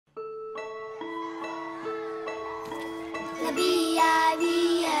the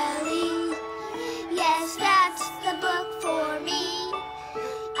B-I-B-L-E. Yes, that's the book for me.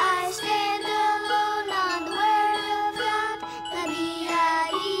 I stand alone on the Word of God, the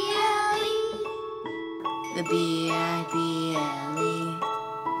B-I-B-L-E. The B-I-B-L-E.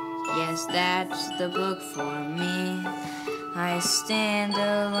 Yes, that's the book for me. I stand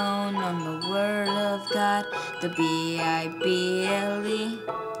alone on the Word of God, the B-I-B-L-E.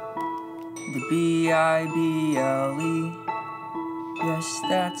 The B-I-B-L-E. Yes,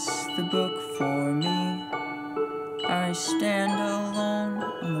 that's the book for me. I stand alone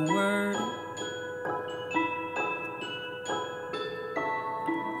on the Word.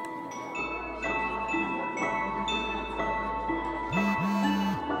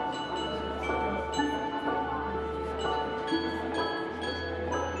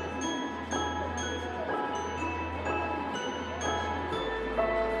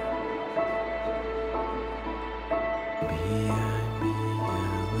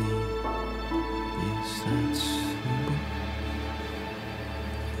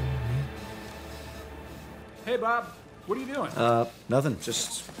 Hey, Bob. What are you doing? Nothing.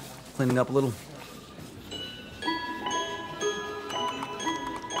 Just cleaning up a little.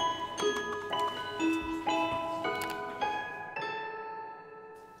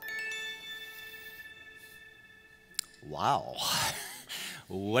 Wow.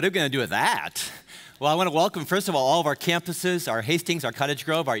 What are we going to do with that? Well, I want to welcome, first of all of our campuses, our Hastings, our Cottage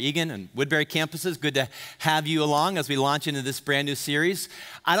Grove, our Eagan, and Woodbury campuses. Good to have you along as we launch into this brand new series.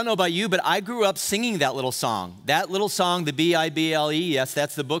 I don't know about you, but I grew up singing that little song. That little song, the B-I-B-L-E, yes,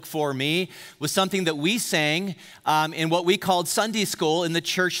 that's the book for me, was something that we sang in what we called Sunday school in the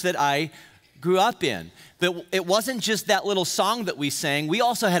church that I grew up in. But it wasn't just that little song that we sang. We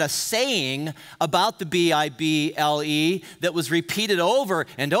also had a saying about the B-I-B-L-E that was repeated over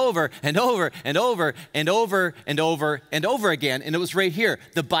and over and over and over and over and over and over again. And it was right here.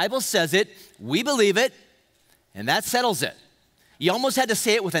 The Bible says it, we believe it, and that settles it. You almost had to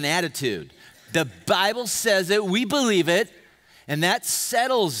say it with an attitude. The Bible says it, we believe it, and that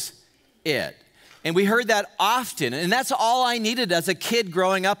settles it. And we heard that often. And that's all I needed as a kid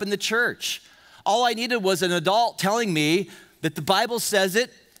growing up in the church. All I needed was an adult telling me that the Bible says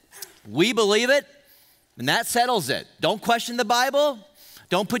it, we believe it, and that settles it. Don't question the Bible.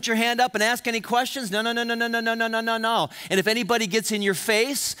 Don't put your hand up and ask any questions. No. And if anybody gets in your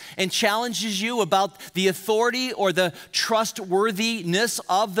face and challenges you about the authority or the trustworthiness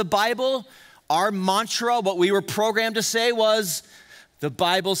of the Bible, our mantra, what we were programmed to say was, the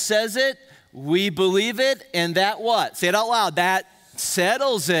Bible says it, we believe it, and that what? Say it out loud. That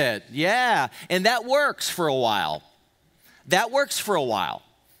settles it. Yeah. And that works for a while. That works for a while.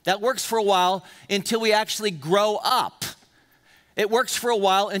 That works for a while until we actually grow up. It works for a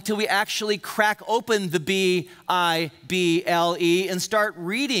while until we actually crack open the B-I-B-L-E and start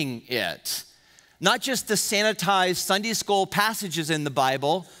reading it. Not just the sanitized Sunday school passages in the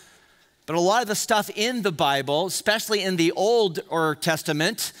Bible, but a lot of the stuff in the Bible, especially in the Old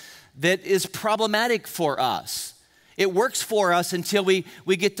Testament, that is problematic for us. It works for us until we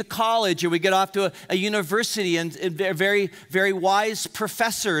get to college or we get off to a university and very, very wise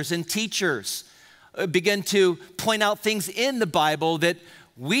professors and teachers begin to point out things in the Bible that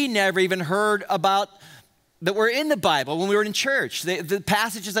we never even heard about that were in the Bible when we were in church, the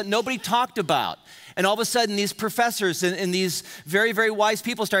passages that nobody talked about. And all of a sudden, these professors and these very, very wise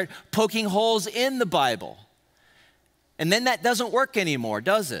people start poking holes in the Bible. And then that doesn't work anymore,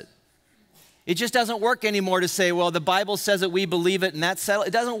 does it? It just doesn't work anymore to say, well, the Bible says that we believe it and that's settled.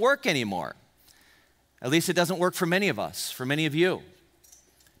 It doesn't work anymore. At least it doesn't work for many of us, for many of you.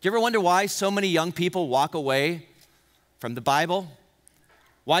 Do you ever wonder why so many young people walk away from the Bible?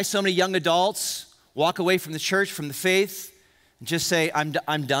 Why so many young adults walk away from the church, from the faith, and just say,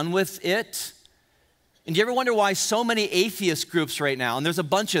 I'm done with it? And do you ever wonder why so many atheist groups right now, and there's a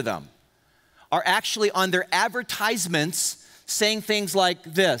bunch of them, are actually on their advertisements saying things like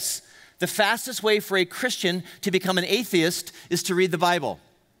this: the fastest way for a Christian to become an atheist is to read the Bible.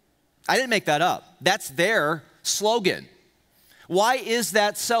 I didn't make that up. That's their slogan. Why is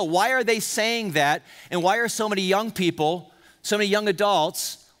that so? Why are they saying that? And why are so many young people, so many young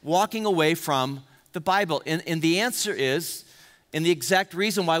adults walking away from the Bible? And the answer is, and the exact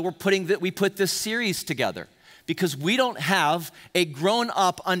reason why we put this series together, because we don't have a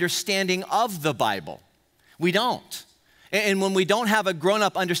grown-up understanding of the Bible. We don't. And when we don't have a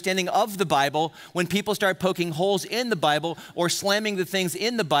grown-up understanding of the Bible, when people start poking holes in the Bible or slamming the things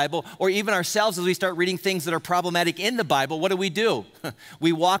in the Bible, or even ourselves as we start reading things that are problematic in the Bible, what do?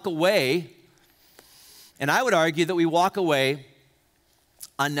 We walk away, and I would argue that we walk away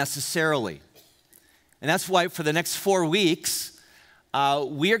unnecessarily. And that's why for the next 4 weeks,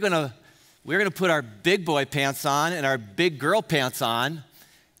 we're gonna put our big boy pants on and our big girl pants on,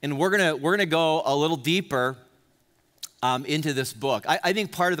 and we're gonna go a little deeper into this book. I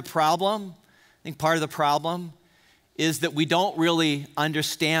think part of the problem is that we don't really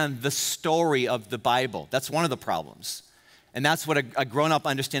understand the story of the Bible. That's one of the problems. And that's what a grown-up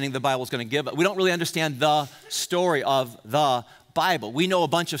understanding of the Bible is going to give. We don't really understand the story of the Bible. We know a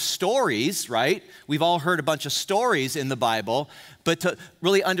bunch of stories, right? We've all heard a bunch of stories in the Bible, but to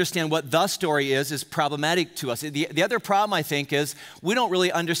really understand what the story is problematic to us. The other problem, I think, is we don't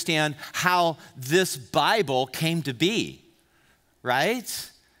really understand how this Bible came to be,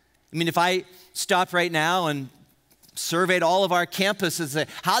 right? I mean, if I stopped right now and surveyed all of our campuses, say,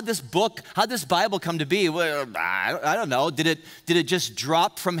 how'd this Bible come to be? Well, I don't know. Did it just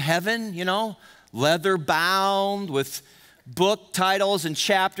drop from heaven, leather bound with book titles and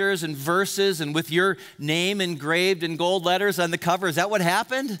chapters and verses and with your name engraved in gold letters on the cover? Is that what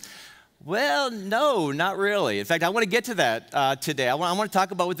happened? Well, no, not really. In fact, I want to get to that today. I want to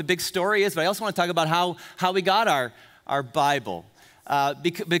talk about what the big story is, but I also want to talk about how we got our Bible.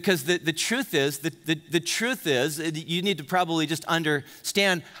 Because the truth is, you need to probably just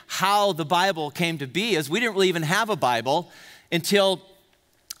understand how the Bible came to be. Is we didn't really even have a Bible until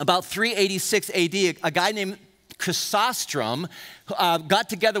about 386 AD. A guy named Chrysostom got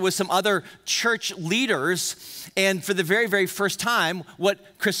together with some other church leaders, and for the very, very first time,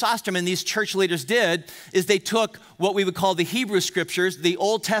 what Chrysostom and these church leaders did is they took what we would call the Hebrew Scriptures, the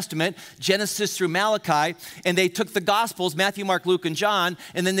Old Testament, Genesis through Malachi, and they took the Gospels, Matthew, Mark, Luke, and John,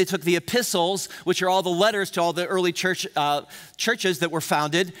 and then they took the epistles, which are all the letters to all the early churches that were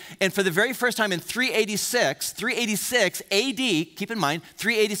founded, and for the very first time in 386 AD, keep in mind,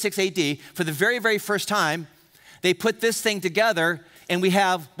 386 AD, for the very, very first time, they put this thing together, and we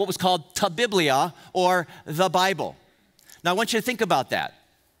have what was called Ta Biblia, or the Bible. Now, I want you to think about that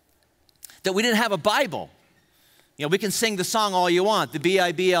we didn't have a Bible. We can sing the song all you want, the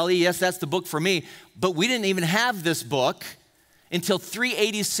Bible, yes, that's the book for me, but we didn't even have this book until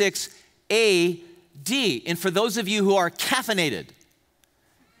 386 AD. And for those of you who are caffeinated,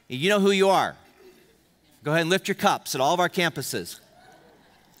 you know who you are. Go ahead and lift your cups at all of our campuses.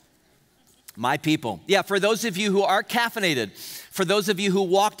 My people. Yeah, for those of you who are caffeinated, for those of you who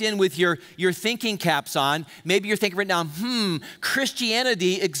walked in with your thinking caps on, maybe you're thinking right now,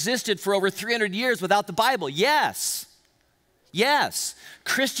 Christianity existed for over 300 years without the Bible. Yes.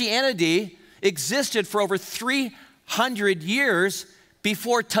 Christianity existed for over 300 years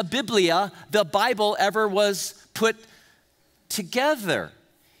before Ta Biblia, the Bible, ever was put together.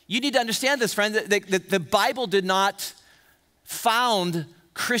 You need to understand this, friend, that the Bible did not found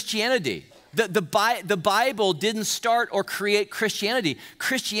Christianity. The Bible didn't start or create Christianity.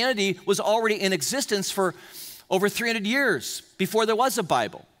 Christianity was already in existence for over 300 years before there was a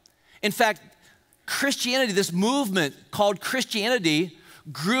Bible. In fact, Christianity, this movement called Christianity,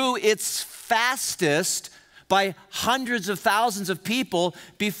 grew its fastest by hundreds of thousands of people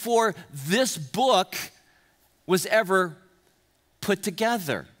before this book was ever put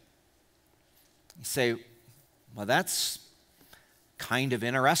together. You say, well, that's kind of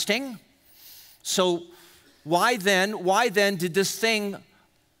interesting. So why then did this thing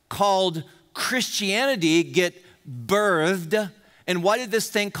called Christianity get birthed? And why did this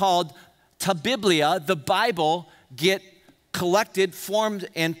thing called Ta Biblia, the Bible, get collected, formed,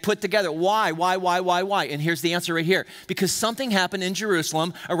 and put together? Why? And here's the answer right here. Because something happened in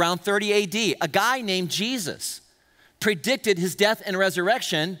Jerusalem around 30 AD. A guy named Jesus predicted his death and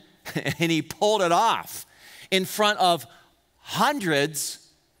resurrection, and he pulled it off in front of hundreds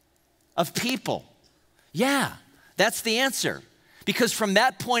of people. Yeah, that's the answer. Because from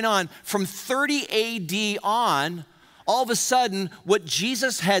that point on, from 30 AD on, all of a sudden, what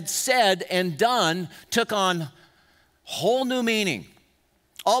Jesus had said and done took on whole new meaning.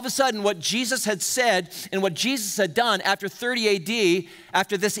 All of a sudden, what Jesus had said and what Jesus had done after 30 AD,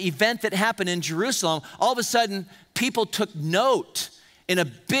 after this event that happened in Jerusalem, all of a sudden, people took note in a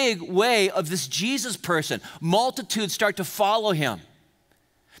big way of this Jesus person. Multitudes start to follow him.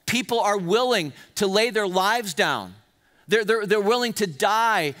 People are willing to lay their lives down. They're willing to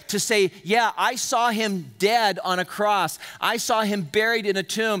die to say, yeah, I saw him dead on a cross. I saw him buried in a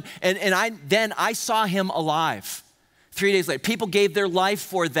tomb, and then I saw him alive. 3 days later, people gave their life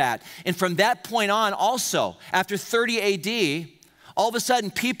for that. And from that point on also, after 30 AD, all of a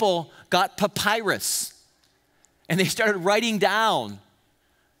sudden people got papyrus, and they started writing down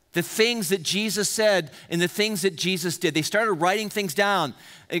the things that Jesus said and the things that Jesus did. They started writing things down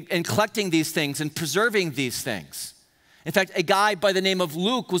and collecting these things and preserving these things. In fact, a guy by the name of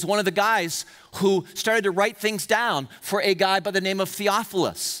Luke was one of the guys who started to write things down for a guy by the name of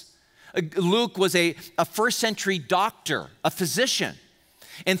Theophilus. Luke was a first century doctor, a physician.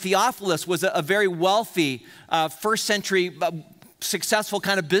 And Theophilus was a very wealthy first century successful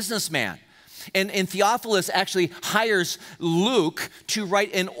kind of businessman. And Theophilus actually hires Luke to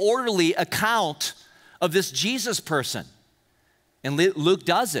write an orderly account of this Jesus person. And Luke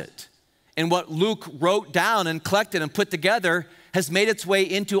does it. And what Luke wrote down and collected and put together has made its way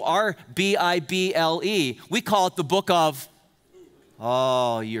into our Bible. We call it the book of,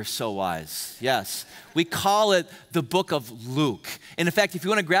 oh, you're so wise. Yes. We call it the book of Luke. And in fact, if you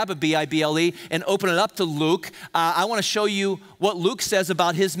want to grab a Bible and open it up to Luke, I want to show you what Luke says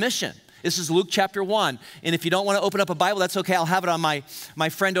about his mission. This is Luke chapter 1. And if you don't want to open up a Bible, that's okay. I'll have it on my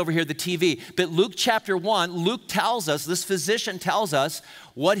friend over here, the TV. But Luke chapter 1, Luke tells us, this physician tells us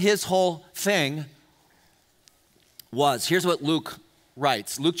what his whole thing was. Here's what Luke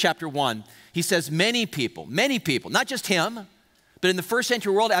writes. Luke chapter 1, he says, many people, not just him, but in the first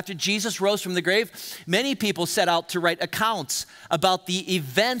century world, after Jesus rose from the grave, many people set out to write accounts about the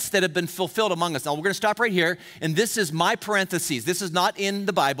events that have been fulfilled among us. Now, we're going to stop right here, and this is my parentheses. This is not in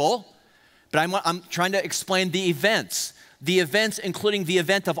the Bible, but I'm trying to explain the events including the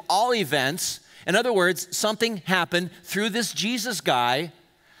event of all events. In other words, something happened through this Jesus guy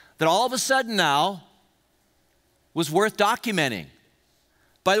that all of a sudden now was worth documenting.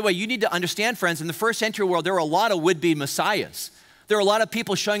 By the way, you need to understand, friends, in the first century world, there were a lot of would-be messiahs. There were a lot of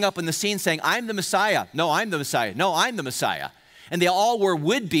people showing up in the scene saying, I'm the Messiah. No, I'm the Messiah. No, I'm the Messiah. And they all were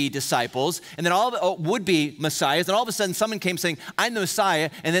would-be disciples, and then all would-be messiahs, and all of a sudden someone came saying, I'm the Messiah,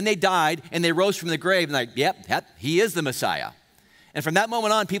 and then they died, and they rose from the grave, and like, yep, he is the Messiah. And from that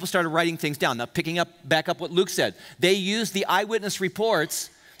moment on, people started writing things down. Now, back up what Luke said. They used the eyewitness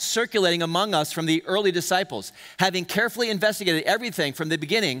reports circulating among us from the early disciples. Having carefully investigated everything from the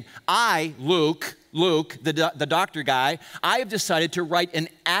beginning, I, Luke, the doctor guy, I have decided to write an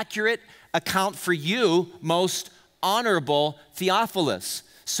accurate account for you, most honorable Theophilus,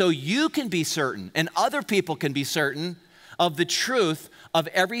 so you can be certain and other people can be certain of the truth of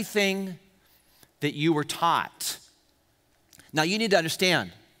everything that you were taught. Now you need to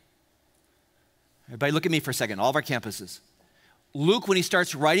understand, everybody look at me for a second, all of our campuses. Luke, when he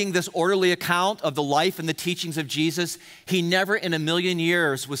starts writing this orderly account of the life and the teachings of Jesus, he never in a million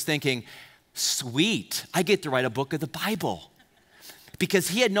years was thinking, sweet, I get to write a book of the Bible. Because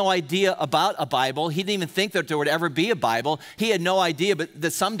he had no idea about a Bible. He didn't even think that there would ever be a Bible. He had no idea but that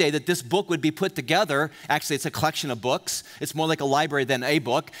someday that this book would be put together. Actually, it's a collection of books. It's more like a library than a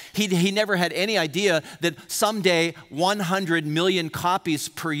book. He never had any idea that someday 100 million copies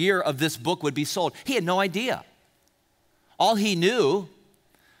per year of this book would be sold. He had no idea. All he knew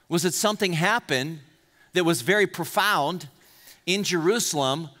was that something happened that was very profound in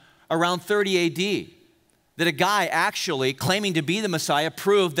Jerusalem around 30 AD. That a guy actually claiming to be the Messiah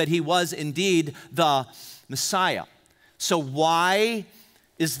proved that he was indeed the Messiah. So why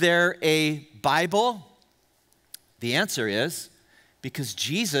is there a Bible? The answer is because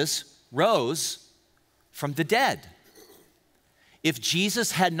Jesus rose from the dead. If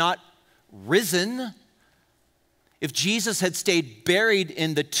Jesus had not risen, if Jesus had stayed buried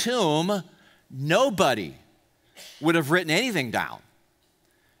in the tomb, nobody would have written anything down.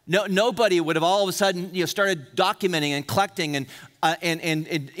 Nobody would have all of a sudden started documenting and collecting and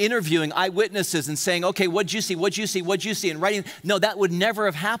interviewing eyewitnesses and saying, okay, what'd you see, what'd you see, what'd you see, and writing. No, that would never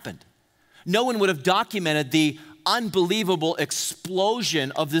have happened. No one would have documented the unbelievable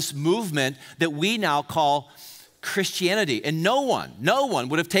explosion of this movement that we now call Christianity. And no one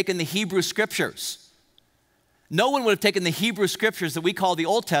would have taken the Hebrew Scriptures. No one would have taken the Hebrew Scriptures that we call the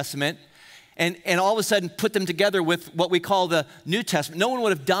Old Testament and all of a sudden put them together with what we call the New Testament. No one would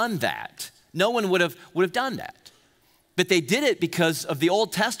have done that. No one would have done that. But they did it because of the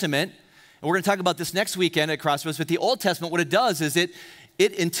Old Testament. And we're going to talk about this next weekend at Crossroads. But the Old Testament, what it does is it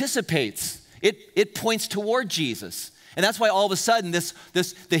anticipates. It points toward Jesus. And that's why all of a sudden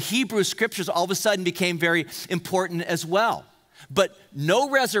the Hebrew Scriptures all of a sudden became very important as well. But no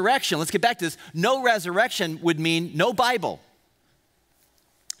resurrection, let's get back to this. No resurrection would mean no Bible,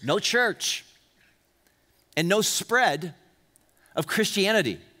 no church, and no spread of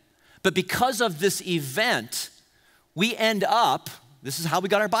Christianity. But because of this event, we end up, this is how we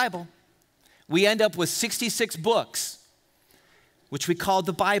got our Bible, we end up with 66 books, which we call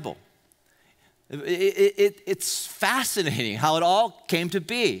the Bible. It's fascinating how it all came to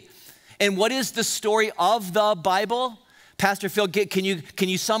be. And what is the story of the Bible? Pastor Phil, can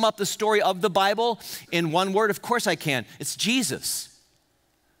you sum up the story of the Bible in one word? Of course I can. It's Jesus.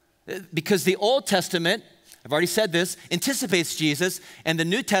 Because the Old Testament I've already said this, anticipates Jesus, and the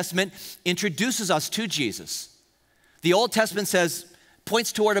New Testament introduces us to Jesus. The Old Testament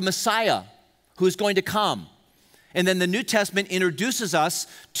points toward a Messiah who is going to come. And then the New Testament introduces us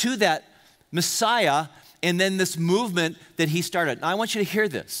to that Messiah and then this movement that he started. Now, I want you to hear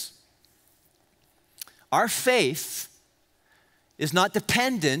this. Our faith is not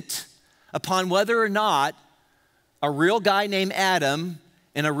dependent upon whether or not a real guy named Adam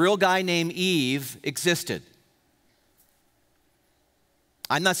and a real guy named Eve existed.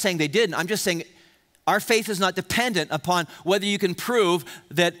 I'm not saying they didn't. I'm just saying our faith is not dependent upon whether you can prove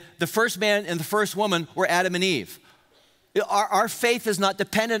that the first man and the first woman were Adam and Eve. Our faith is not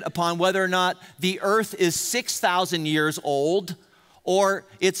dependent upon whether or not the earth is 6,000 years old or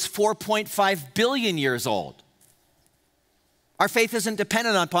it's 4.5 billion years old. Our faith isn't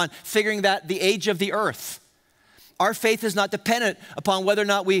dependent upon figuring that the age of the earth. Our faith is not dependent upon whether or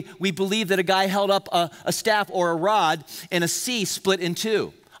not we believe that a guy held up a staff or a rod and a sea split in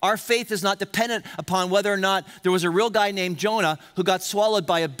two. Our faith is not dependent upon whether or not there was a real guy named Jonah who got swallowed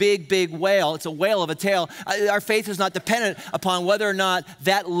by a big, big whale. It's a whale of a tail. Our faith is not dependent upon whether or not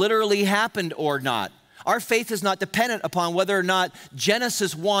that literally happened or not. Our faith is not dependent upon whether or not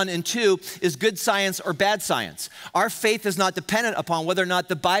Genesis 1 and 2 is good science or bad science. Our faith is not dependent upon whether or not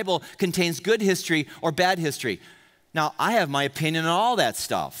the Bible contains good history or bad history. Now, I have my opinion on all that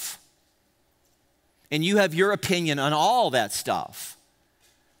stuff. And you have your opinion on all that stuff.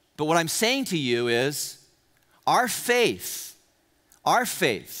 But what I'm saying to you is our faith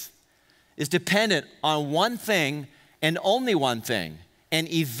is dependent on one thing and only one thing, an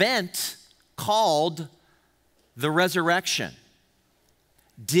event called the resurrection.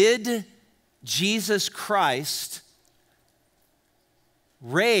 Did Jesus Christ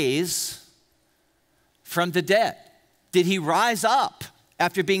raise from the dead? Did he rise up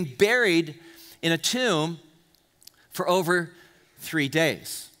after being buried in a tomb for over 3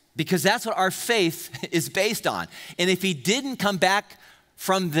 days? Because that's what our faith is based on. And if he didn't come back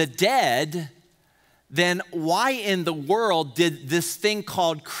from the dead, then why in the world did this thing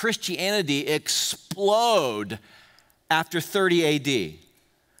called Christianity explode after 30 AD?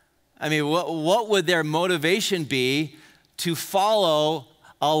 I mean, what would their motivation be to follow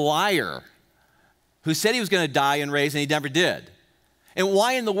a liar who said he was going to die and raise and he never did? And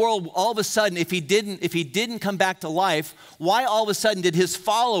why in the world, all of a sudden, if he didn't come back to life, why all of a sudden did his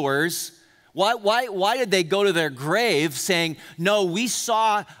followers, why did they go to their grave saying, no, we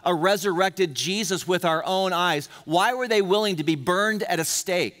saw a resurrected Jesus with our own eyes? Why were they willing to be burned at a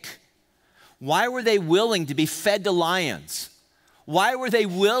stake? Why were they willing to be fed to lions? Why were they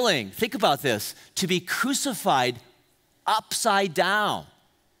willing, think about this, to be crucified upside down?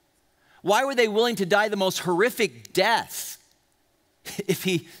 Why were they willing to die the most horrific death if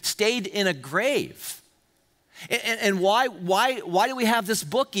he stayed in a grave? And why do we have this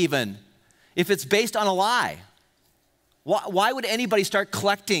book even if it's based on a lie? Why would anybody start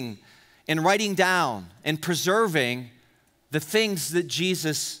collecting and writing down and preserving the things that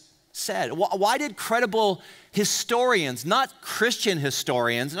Jesus said? Why did credible historians, not Christian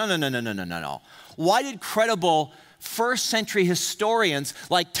historians, no. Why did credible first century historians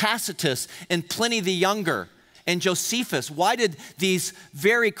like Tacitus and Pliny the Younger and Josephus, why did these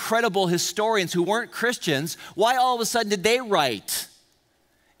very credible historians who weren't Christians, why all of a sudden did they write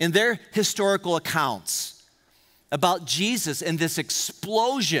in their historical accounts about Jesus and this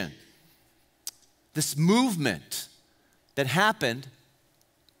explosion, this movement that happened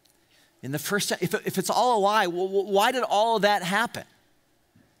in the first century? If it's all a lie, why did all of that happen?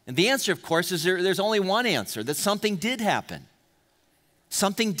 And the answer, of course, is there's only one answer, that something did happen.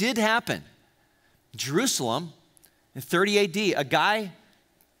 Something did happen. Jerusalem, in 30 AD, a guy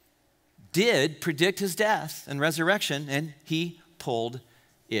did predict his death and resurrection, and he pulled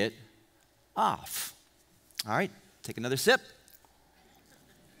it off. All right, take another sip.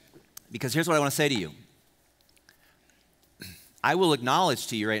 Because here's what I want to say to you. I will acknowledge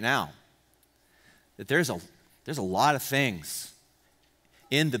to you right now that there's a lot of things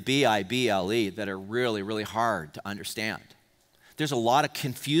in the Bible that are really, really hard to understand. There's a lot of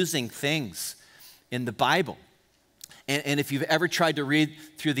confusing things in the Bible. And if you've ever tried to read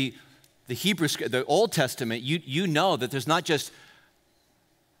through the Hebrew, the Old Testament, you know that there's not just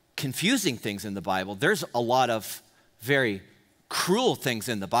confusing things in the Bible. There's a lot of very cruel things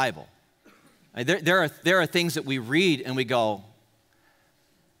in the Bible. There are things that we read and we go,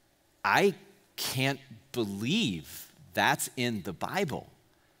 I can't believe that's in the Bible.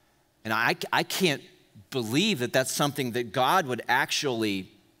 And I can't believe that that's something that God would actually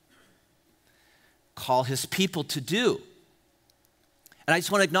call his people to do. And I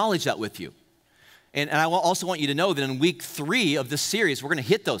just want to acknowledge that with you. And I also want you to know that in week 3 of this series, we're going to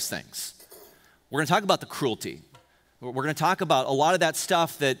hit those things. We're going to talk about the cruelty. We're going to talk about a lot of that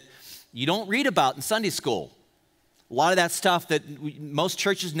stuff that you don't read about in Sunday school. A lot of that stuff that most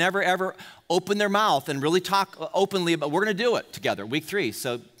churches never, ever open their mouth and really talk openly about. We're going to do it together, week 3,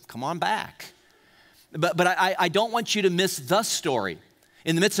 so come on back. But I don't want you to miss the story.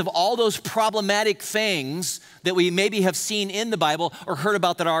 In the midst of all those problematic things that we maybe have seen in the Bible or heard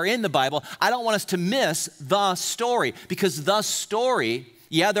about that are in the Bible, I don't want us to miss the story, because the story,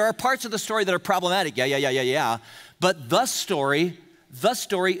 yeah, there are parts of the story that are problematic, yeah, but the story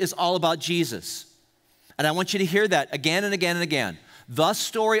is all about Jesus. And I want you to hear that again and again and again. The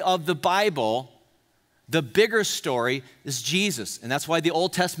story of the Bible, the bigger story, is Jesus. And that's why the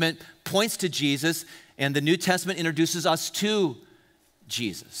Old Testament points to Jesus and the New Testament introduces us to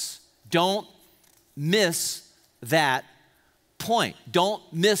Jesus. Don't miss that point. Don't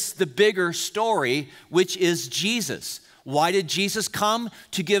miss the bigger story, which is Jesus. Why did Jesus come?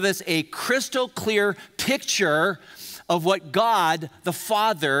 To give us a crystal clear picture of what God the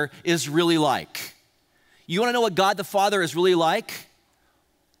Father is really like. You want to know what God the Father is really like?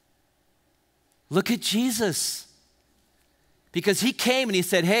 Look at Jesus. Because he came and he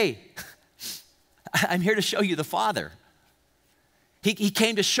said, hey, I'm here to show you the Father. He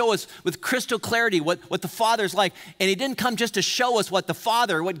came to show us with crystal clarity what the Father's like. And he didn't come just to show us what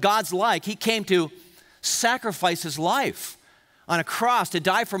God's like. He came to sacrifice his life on a cross to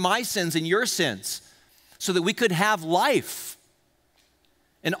die for my sins and your sins so that we could have life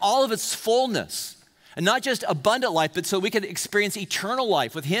in all of its fullness. And not just abundant life, but so we could experience eternal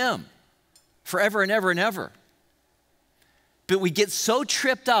life with him forever and ever and ever. But we get so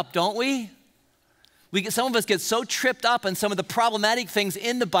tripped up, don't we? Some of us get so tripped up on some of the problematic things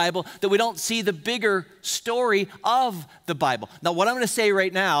in the Bible that we don't see the bigger story of the Bible. Now, what I'm going to say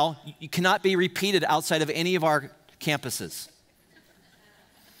right now, you cannot be repeated outside of any of our campuses.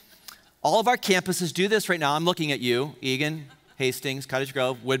 All of our campuses do this right now. I'm looking at you, Egan, Hastings, Cottage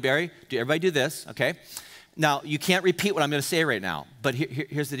Grove, Woodbury. Everybody do this, okay? Now, you can't repeat what I'm going to say right now, but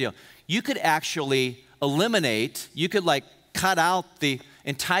here's the deal. You could actually eliminate, you could like cut out the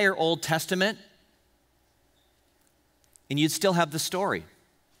entire Old Testament, and you'd still have the story.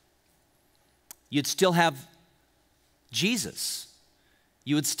 You'd still have Jesus.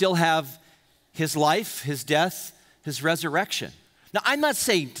 You would still have his life, his death, his resurrection. Now, I'm not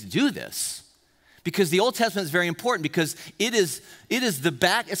saying to do this because the Old Testament is very important because it is the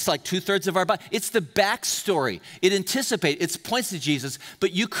back, it's like 2/3 of our Bible. It's the backstory. It anticipates, it points to Jesus,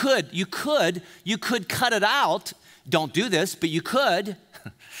 but you could cut it out. Don't do this, but you could.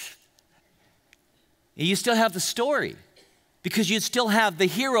 You still have the story. Because you'd still have the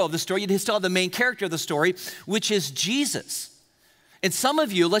hero of the story, you'd still have the main character of the story, which is Jesus. And some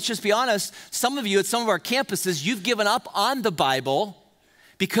of you, let's just be honest, some of you at some of our campuses, you've given up on the Bible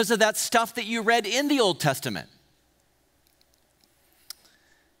because of that stuff that you read in the Old Testament.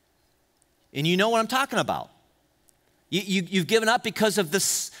 And you know what I'm talking about. You've given up because of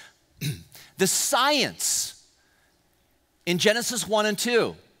this, the science in Genesis 1 and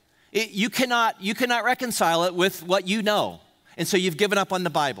 2. You cannot reconcile it with what you know. And so you've given up on the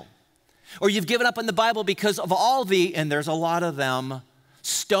Bible. Or you've given up on the Bible because of all the, and there's a lot of them,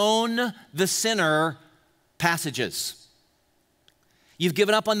 stone the sinner passages. You've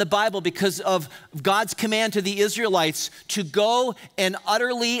given up on the Bible because of God's command to the Israelites to go and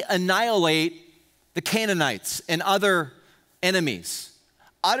utterly annihilate the Canaanites and other enemies.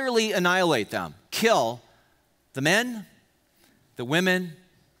 Utterly annihilate them. Kill the men, the women,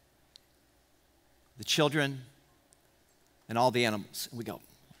 the children, and all the animals. And we go,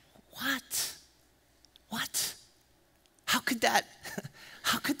 what? What? How could that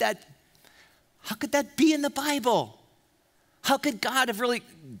be in the Bible? How could God have really,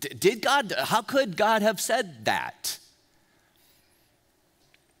 how could God have said that?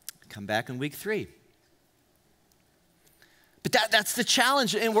 Come back in week 3. But that's the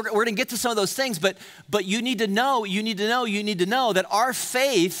challenge, and we're going to get to some of those things, but you need to know that our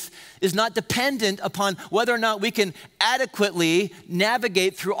faith is not dependent upon whether or not we can adequately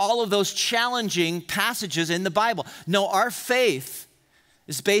navigate through all of those challenging passages in the Bible. No, our faith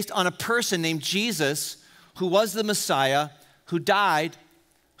is based on a person named Jesus who was the Messiah, who died,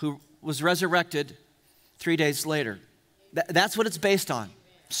 who was resurrected 3 days later. That's what it's based on.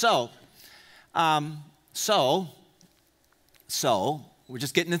 So, we're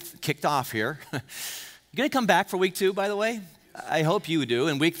just getting kicked off here. You're going to come back for week 2, by the way? I hope you do.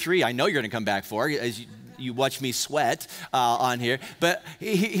 And week 3, I know you're going to come back for, as you watch me sweat on here. But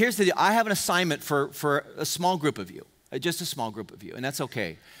here's the deal. I have an assignment for a small group of you, just a small group of you, and that's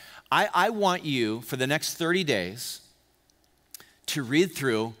okay. I want you for the next 30 days to read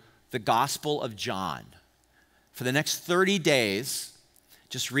through the Gospel of John. For the next 30 days,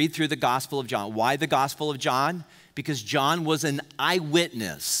 just read through the Gospel of John. Why the Gospel of John? Because John was an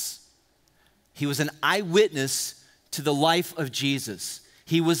eyewitness. He was an eyewitness to the life of Jesus.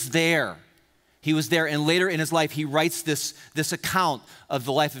 He was there. He was there, and later in his life, he writes this account of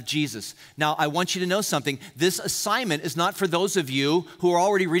the life of Jesus. Now, I want you to know something. This assignment is not for those of you who are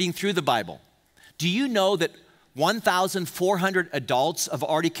already reading through the Bible. Do you know that 1,400 adults have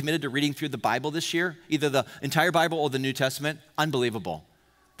already committed to reading through the Bible this year? Either the entire Bible or the New Testament? Unbelievable.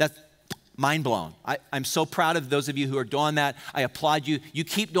 That's mind blown. I'm so proud of those of you who are doing that. I applaud you. You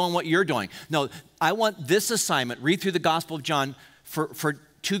keep doing what you're doing. No, I want this assignment, read through the Gospel of John, for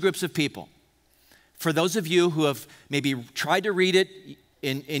two groups of people. For those of you who have maybe tried to read it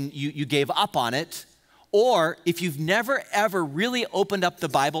and you gave up on it, or if you've never ever really opened up the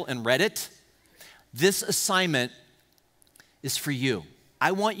Bible and read it, this assignment is for you.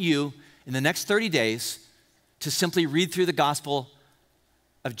 I want you in the next 30 days to simply read through the Gospel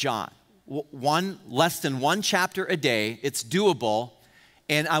of John. Less than one chapter a day. It's doable.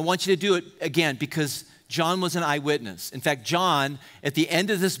 And I want you to do it again because John was an eyewitness. In fact, John, at the end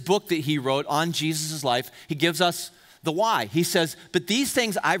of this book that he wrote on Jesus' life, he gives us the why. He says, but these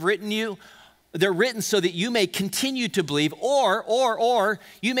things I've written you, they're written so that you may continue to believe, or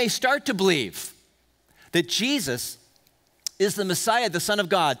you may start to believe that Jesus is the Messiah, the Son of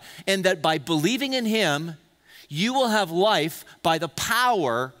God, and that by believing in him, you will have life by the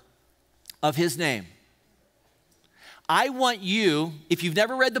power of his name. I want you, if you've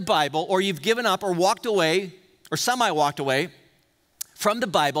never read the Bible or you've given up or walked away or semi-walked away from the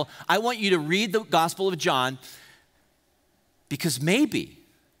Bible, I want you to read the Gospel of John because maybe,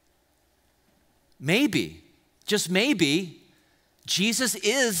 just maybe, Jesus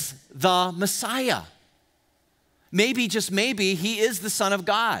is the Messiah. Maybe, just maybe, he is the Son of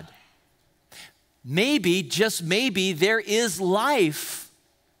God. Maybe, just maybe, there is life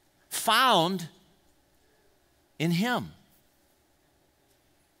found in him.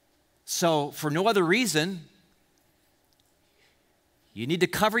 So, for no other reason, you need to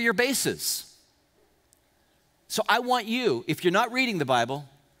cover your bases. So I want you, if you're not reading the Bible,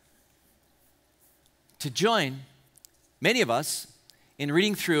 to join many of us in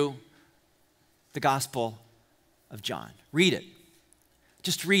reading through the Gospel of John. Read it.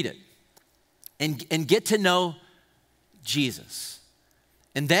 Just read it. And get to know Jesus.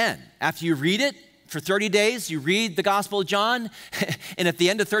 And then, after you read it, for 30 days, you read the Gospel of John, and at the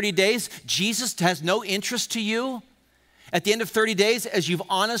end of 30 days, Jesus has no interest to you. At the end of 30 days, as you've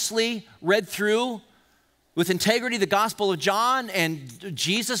honestly read through with integrity the Gospel of John, and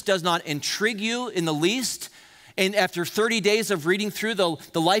Jesus does not intrigue you in the least, and after 30 days of reading through the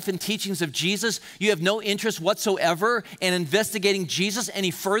life and teachings of Jesus, you have no interest whatsoever in investigating Jesus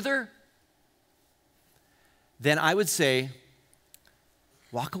any further, then I would say,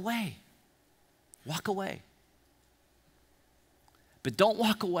 walk away. Walk away. But don't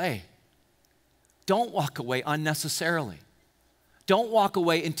walk away. Don't walk away unnecessarily. Don't walk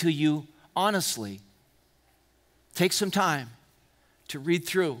away until you honestly take some time to read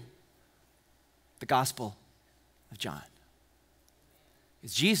through the Gospel of John.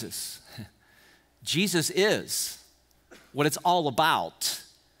 It's Jesus. Jesus is what it's all about.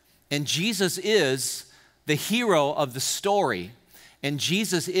 And Jesus is the hero of the story. And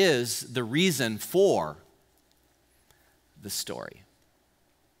Jesus is the reason for the story.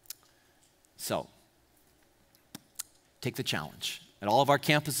 So, take the challenge. At all of our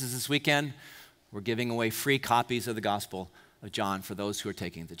campuses this weekend, we're giving away free copies of the Gospel of John for those who are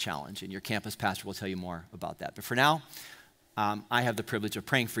taking the challenge. And your campus pastor will tell you more about that. But for now, I have the privilege of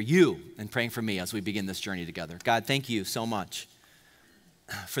praying for you and praying for me as we begin this journey together. God, thank you so much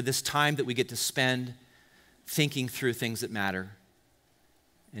for this time that we get to spend thinking through things that matter.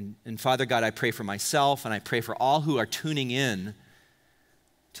 And Father God, I pray for myself and I pray for all who are tuning in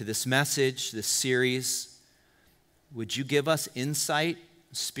to this message, this series. Would you give us insight,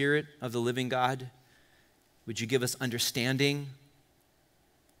 Spirit of the living God? Would you give us understanding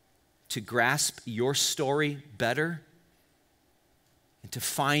to grasp your story better and to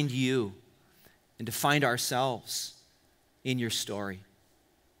find you and to find ourselves in your story?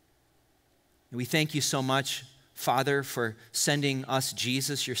 And we thank you so much, Father, for sending us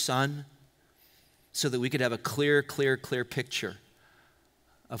Jesus, your Son, so that we could have a clear picture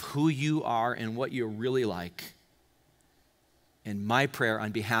of who you are and what you're really like. And my prayer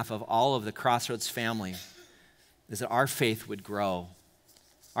on behalf of all of the Crossroads family is that our faith would grow.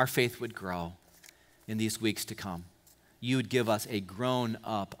 Our faith would grow in these weeks to come. you would give us a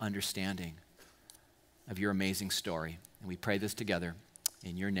grown-up understanding of your amazing story. And we pray this together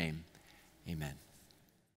in your name. Amen.